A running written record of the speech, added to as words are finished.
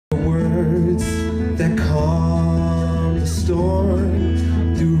that calm the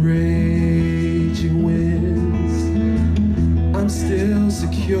storm through raging winds. I'm still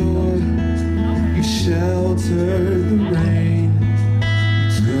secure. You sheltered the rain.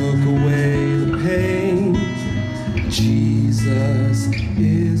 You took away the pain. Jesus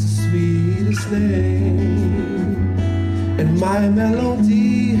is the sweetest name. And my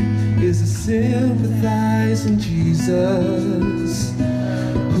melody is a sympathizing Jesus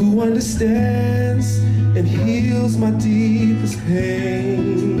who understands and heals my deepest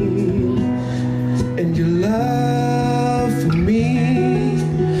pain. And your love for me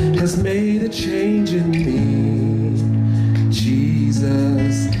has made a change in me.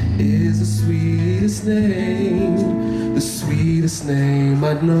 Jesus is the sweetest name, the sweetest name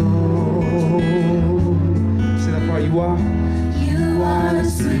I know. Say that part, you are? You are the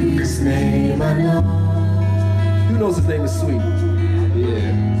sweetest name I know. Who knows his name is sweet?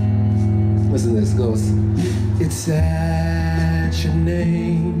 Yeah. Listen, this goes. It's at your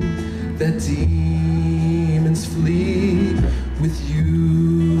name that demons flee. With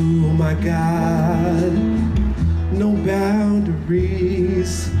you, oh my God, no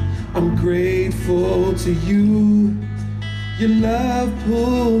boundaries. I'm grateful to you. Your love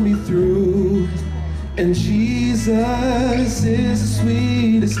pulled me through. And Jesus is the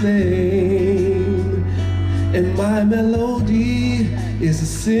sweetest name. And my melody is a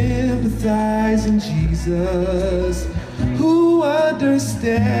sympathizing Jesus who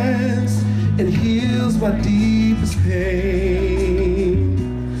understands and heals my deepest pain.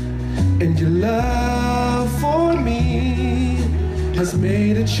 And your love for me has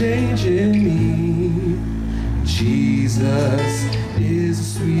made a change in me. Jesus is the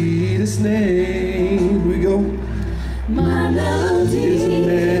sweetest name. Here we go. My melody is a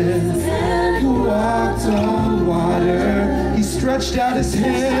man who walked on water. He stretched out his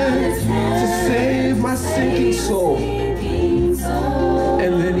hand to save my sinking soul.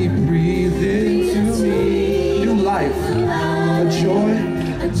 And then he breathed into me new life, a joy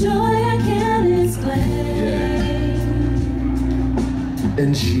I can't explain. Yeah.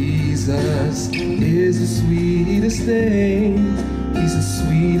 And Jesus is the sweetest name. He's the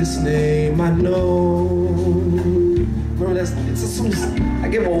sweetest name I know. Remember, it's as soon as I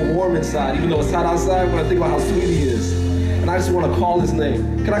get all warm inside, even though it's hot outside, when I think about how sweet he is. And I just want to call his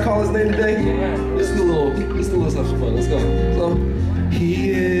name. Can I call his name today? Let's do a little something fun. Let's go. So,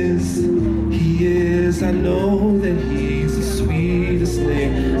 he is, I know that he's the sweetest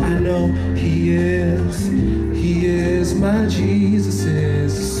name. I know he is, my Jesus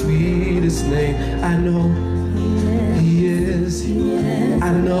is the sweetest name. I know he is,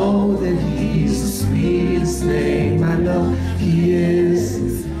 I know that he's the sweetest name. I know he is,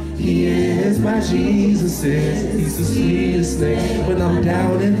 my Jesus is, he's the sweetest name. When I'm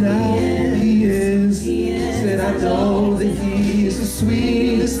down and out, he is, said I know that he is the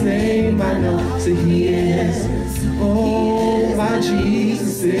sweetest name. I know, said he is, oh my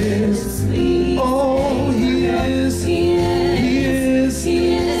Jesus is, oh he is,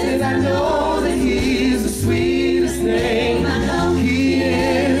 said I know that he is the sweetest name. I know he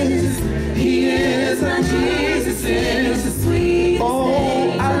is, my Jesus is the sweetest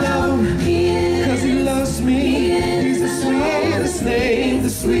name. I love him, cause he loves me. He's the sweetest name, the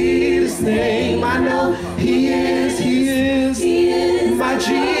sweetest name. I know he is, my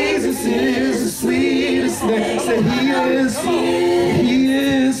Jesus is the sweetest name. Said he is,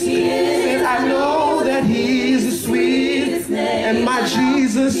 said I know that he's the sweetest name. And my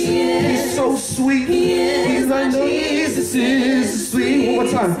Jesus, he's so sweet. He's my Jesus is the sweet. One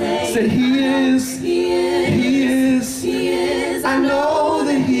more time. Said he is, I know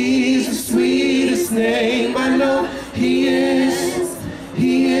that he's the sweetest name. I know he is,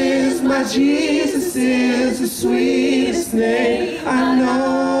 my Jesus is the sweetest name. I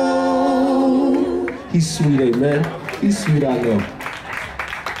know. He's sweet, amen. He's sweet, I know.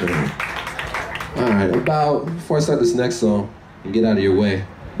 All right, before I start this next song and get out of your way,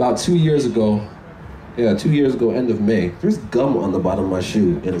 about 2 years ago, 2 years ago, end of May, there's gum on the bottom of my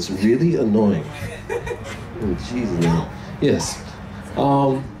shoe, and it's really annoying. Oh, Jesus, man. Yes.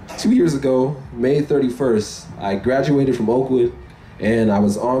 2 years ago, May 31st, I graduated from Oakwood, and I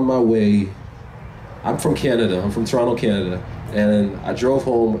was on my way. I'm from Canada. I'm from Toronto, Canada. And I drove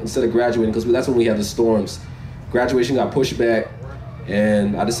home instead of graduating, because that's when we had the storms. Graduation got pushed back,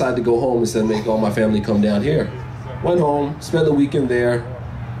 and I decided to go home instead of make all my family come down here. Went home, spent the weekend there,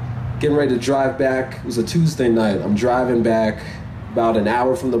 getting ready to drive back. It was a Tuesday night. I'm driving back about an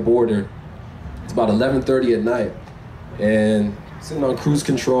hour from the border. It's about 11:30 at night. And sitting on cruise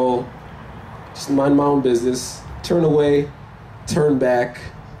control, just mind my own business, turn away, turn back,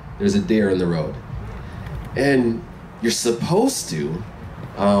 there's a deer in the road. And you're supposed to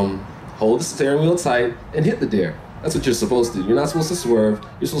hold the steering wheel tight and hit the dare. That's what you're supposed to do. You're not supposed to swerve.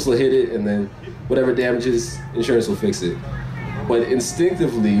 You're supposed to hit it, and then whatever damages, insurance will fix it. But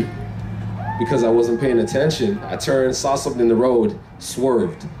instinctively, because I wasn't paying attention, I turned, saw something in the road,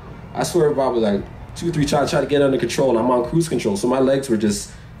 swerved. I swerved probably like 2 or 3 times, try to get under control, and I'm on cruise control, so my legs were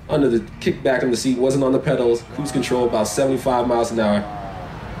just under the kick back in the seat, wasn't on the pedals, cruise control about 75 miles an hour,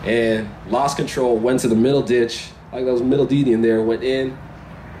 and lost control, went to the middle ditch, like there was a middle DD in there, went in,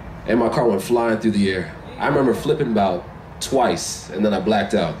 and my car went flying through the air. I remember flipping about twice, and then I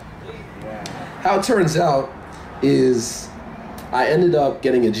blacked out. How it turns out is I ended up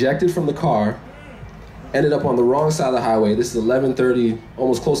getting ejected from the car, ended up on the wrong side of the highway. This is 11:30,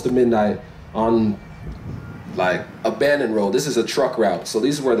 almost close to midnight, on like abandoned road. This is a truck route. So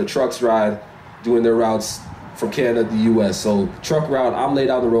these are where the trucks ride, doing their routes from Canada to the US. So truck route, I'm laid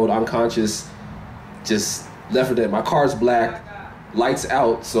out on the road, unconscious, just left for dead. My car's black, lights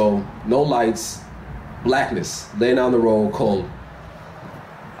out, so no lights, blackness, laying down the road, cold.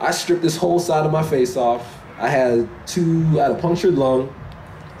 I stripped this whole side of my face off. I had a punctured lung,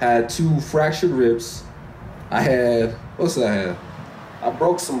 had 2 fractured ribs. I had, what's that I had? I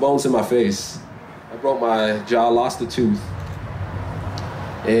broke some bones in my face. I broke my jaw, lost a tooth.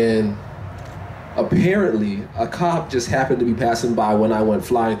 And apparently, a cop just happened to be passing by when I went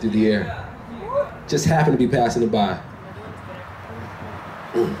flying through the air. Just happened to be passing by.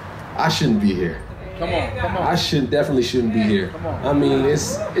 I shouldn't be here. Come on. I definitely shouldn't be here. I mean,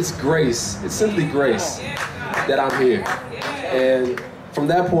 it's grace. It's simply grace that I'm here. And from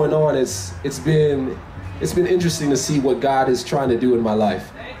that point on, it's been interesting to see what God is trying to do in my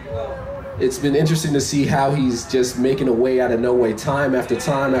life. It's been interesting to see how he's just making a way out of no way, time after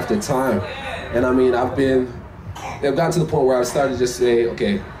time after time. And I mean, I've gotten to the point where I've started to just say,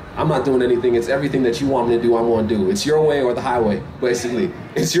 okay, I'm not doing anything. It's everything that you want me to do, I'm going to do. It's your way or the highway, basically.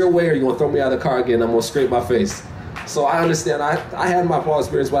 It's your way or you're going to throw me out of the car again, I'm going to scrape my face. So I understand. I had my fall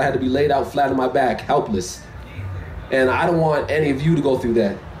experience where I had to be laid out flat on my back, helpless. And I don't want any of you to go through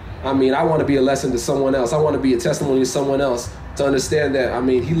that. I mean, I want to be a lesson to someone else. I want to be a testimony to someone else to understand that, I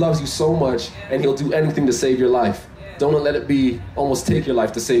mean, he loves you so much and he'll do anything to save your life. Don't let it be almost take your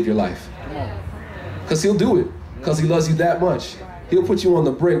life to save your life. Because he'll do it, because he loves you that much. He'll put you on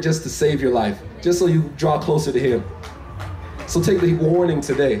the brink just to save your life, just so you draw closer to him. So take the warning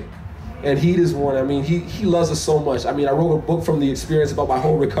today and heed his warning. I mean, he loves us so much. I mean, I wrote a book from the experience about my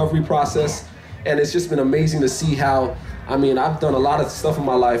whole recovery process, and it's just been amazing to see how, I mean, I've done a lot of stuff in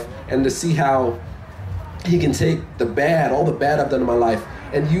my life, and to see how he can take the bad, all the bad I've done in my life,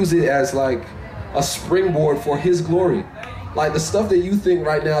 and use it as like a springboard for his glory. Like the stuff that you think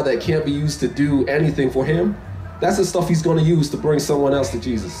right now that can't be used to do anything for him, that's the stuff he's going to use to bring someone else to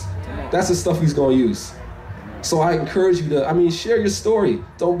Jesus. That's the stuff he's going to use. So I encourage you to, I mean, share your story.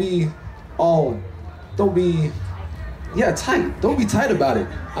 Don't be tight. Don't be tight about it.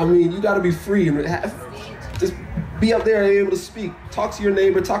 I mean, you got to be free and just be up there and able to speak. Talk to your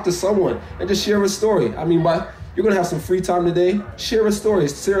neighbor, talk to someone, and just share a story. I mean, you're going to have some free time today. Share a story.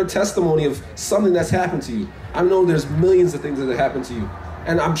 Share a testimony of something that's happened to you. I know there's millions of things that have happened to you,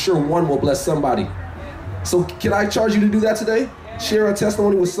 and I'm sure one will bless somebody. So can I charge you to do that today? Share a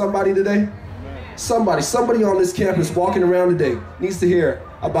testimony with somebody today? Somebody on this campus walking around today needs to hear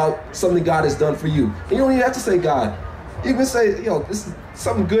about something God has done for you. And you don't even have to say God. You can say, this is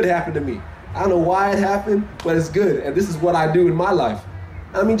something good happened to me. I don't know why it happened, but it's good. And this is what I do in my life.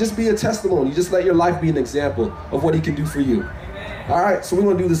 I mean, just be a testimony. Just let your life be an example of what he can do for you. All right, so we're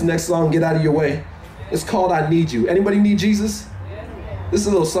going to do this next song, Get Out of Your Way. It's called I Need You. Anybody need Jesus? This is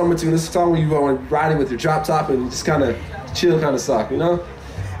a little summer tune. This is a song when you are riding with your drop top and just kind of chill kind of sock, you know?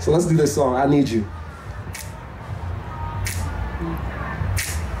 So let's do this song, I Need You.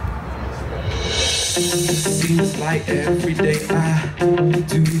 Seems like every day I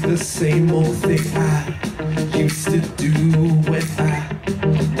do the same old thing I used to do when I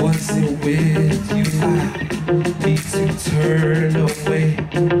wasn't with you. I need to turn away.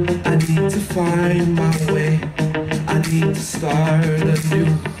 I need to find my way. I need to start anew.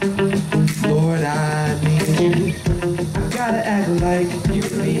 Lord, I need you. I gotta act like you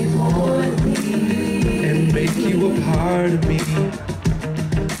mean more to me and make you a part of me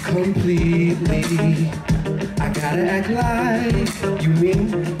completely. I gotta act like you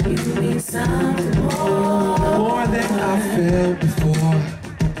mean something more than I felt before.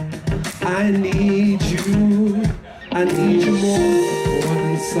 I need you. I need you more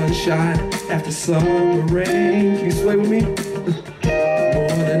than sunshine after summer rain. Can you sway with me?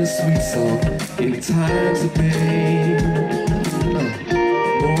 More than a sweet song in times of pain.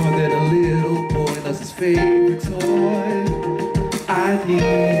 More than a little boy loves his favorite toy. I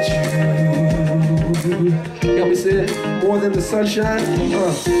need you. Help me say it. More than the sunshine.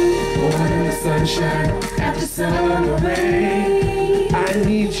 More than the sunshine after summer rain. I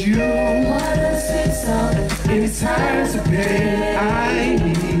need you. More than sweet song In times of pain, I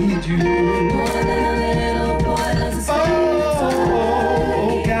need you. More than a little boy loves his favorite toy.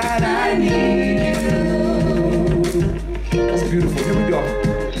 Oh, God, I need you. That's beautiful. Here we go.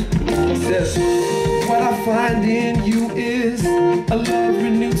 It says, what I find in you is a love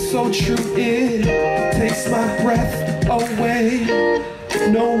renewed so true it takes my breath away.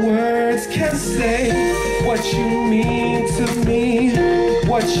 No words can say what you mean to me,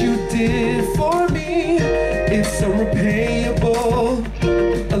 what you did for me. It's unrepayable,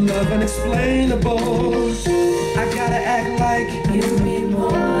 a love unexplainable. I gotta act like You mean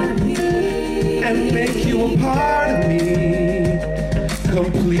more to me. and make you a part of me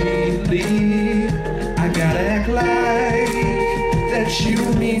completely. I gotta act like that you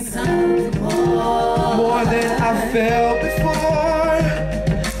mean Something more than I felt before.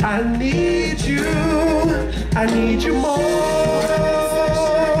 I need you more. I need you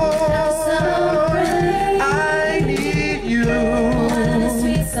More than a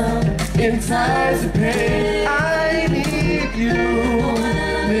sweet song in times of pain. I need you.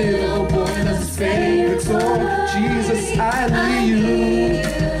 Little boy loves his favorite song. Jesus, I need you.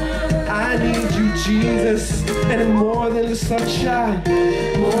 I need you, Jesus, and more than the sunshine,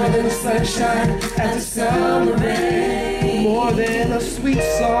 more than the sunshine after summer rain, more than a sweet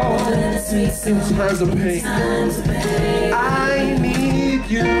song More than a sweet in song times of pain. times of pain. I need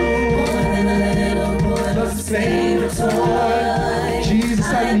you. More than a little boy Loves his favorite toy. Jesus,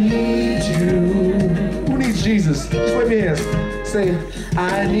 I need you. Who needs Jesus? Just wave your hands. Say,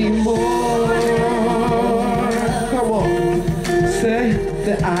 I need more. Come on. Say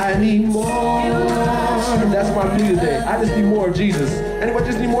that I need more. That's my plea today. I just need more of Jesus. Anyone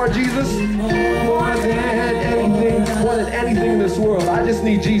just need more of Jesus? More than anything in this world. I just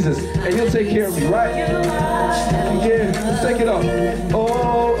need Jesus, and He'll take care of me, right? Yeah, let's take it up.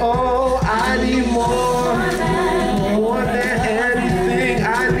 Oh, I need more. More than anything,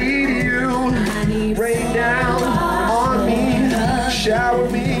 I need you. Rain down on me, shower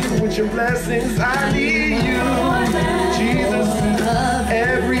me with your blessings. I need you, Jesus.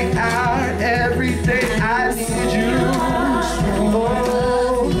 Every hour, every day, I need you.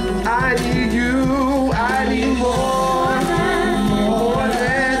 Oh, I need you. I need more. More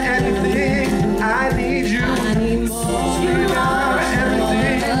than anything, I need you. You are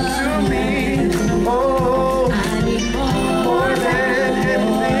everything to me. Oh, more than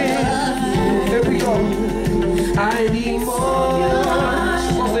anything. Here we go. I need more.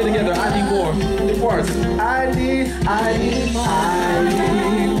 Let's say it together. I need more. The parts. I need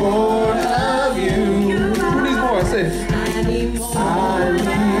more of you. Who needs more? Say it. I need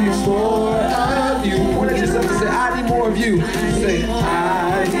more of you. Point at yourself and say, I need more of you. Say,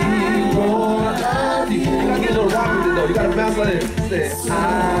 I need more of you. You gotta get a little rock with it though. You gotta bounce like it. Say,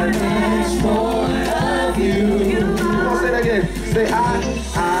 I need more of you. Come on, say that again. Say, I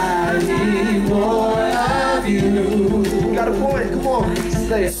need more of you. You got a point? Come on.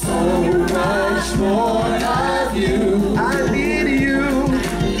 Say, so much more of you. I need you.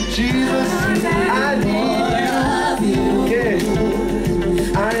 Jesus, I need you. Yeah.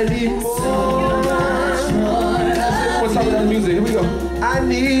 I need more. What's up with that music? Here we go. I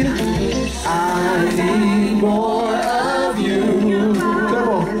need more of you. Come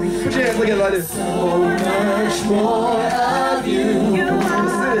on. Put your hands together like this. So much more of you.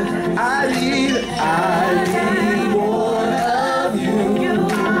 Listen. I need more of you.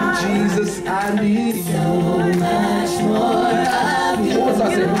 Jesus, I need you. So much more of you. What was I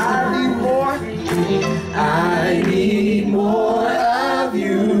saying? I need more. I need more of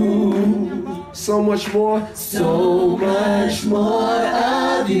you. So much more. So much more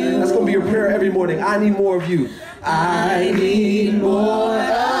of you. That's going to be your prayer every morning. I need more of you. I need more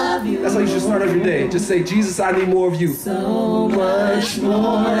of you. That's how you should start every day. Just say, Jesus, I need more of you. So much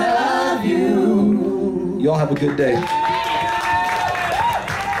more of you. Y'all have a good day.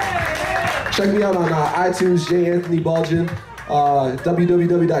 Check me out on iTunes, J.Anthony Bulgin.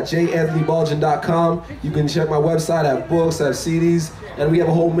 www.janthonybulgin.com. You can check my website. I have books, I have CDs, and we have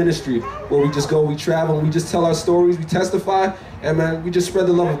a whole ministry where we just go, we travel, and we just tell our stories, we testify, and man, we just spread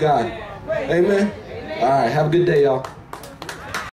the love of God. Amen. All right, have a good day, y'all.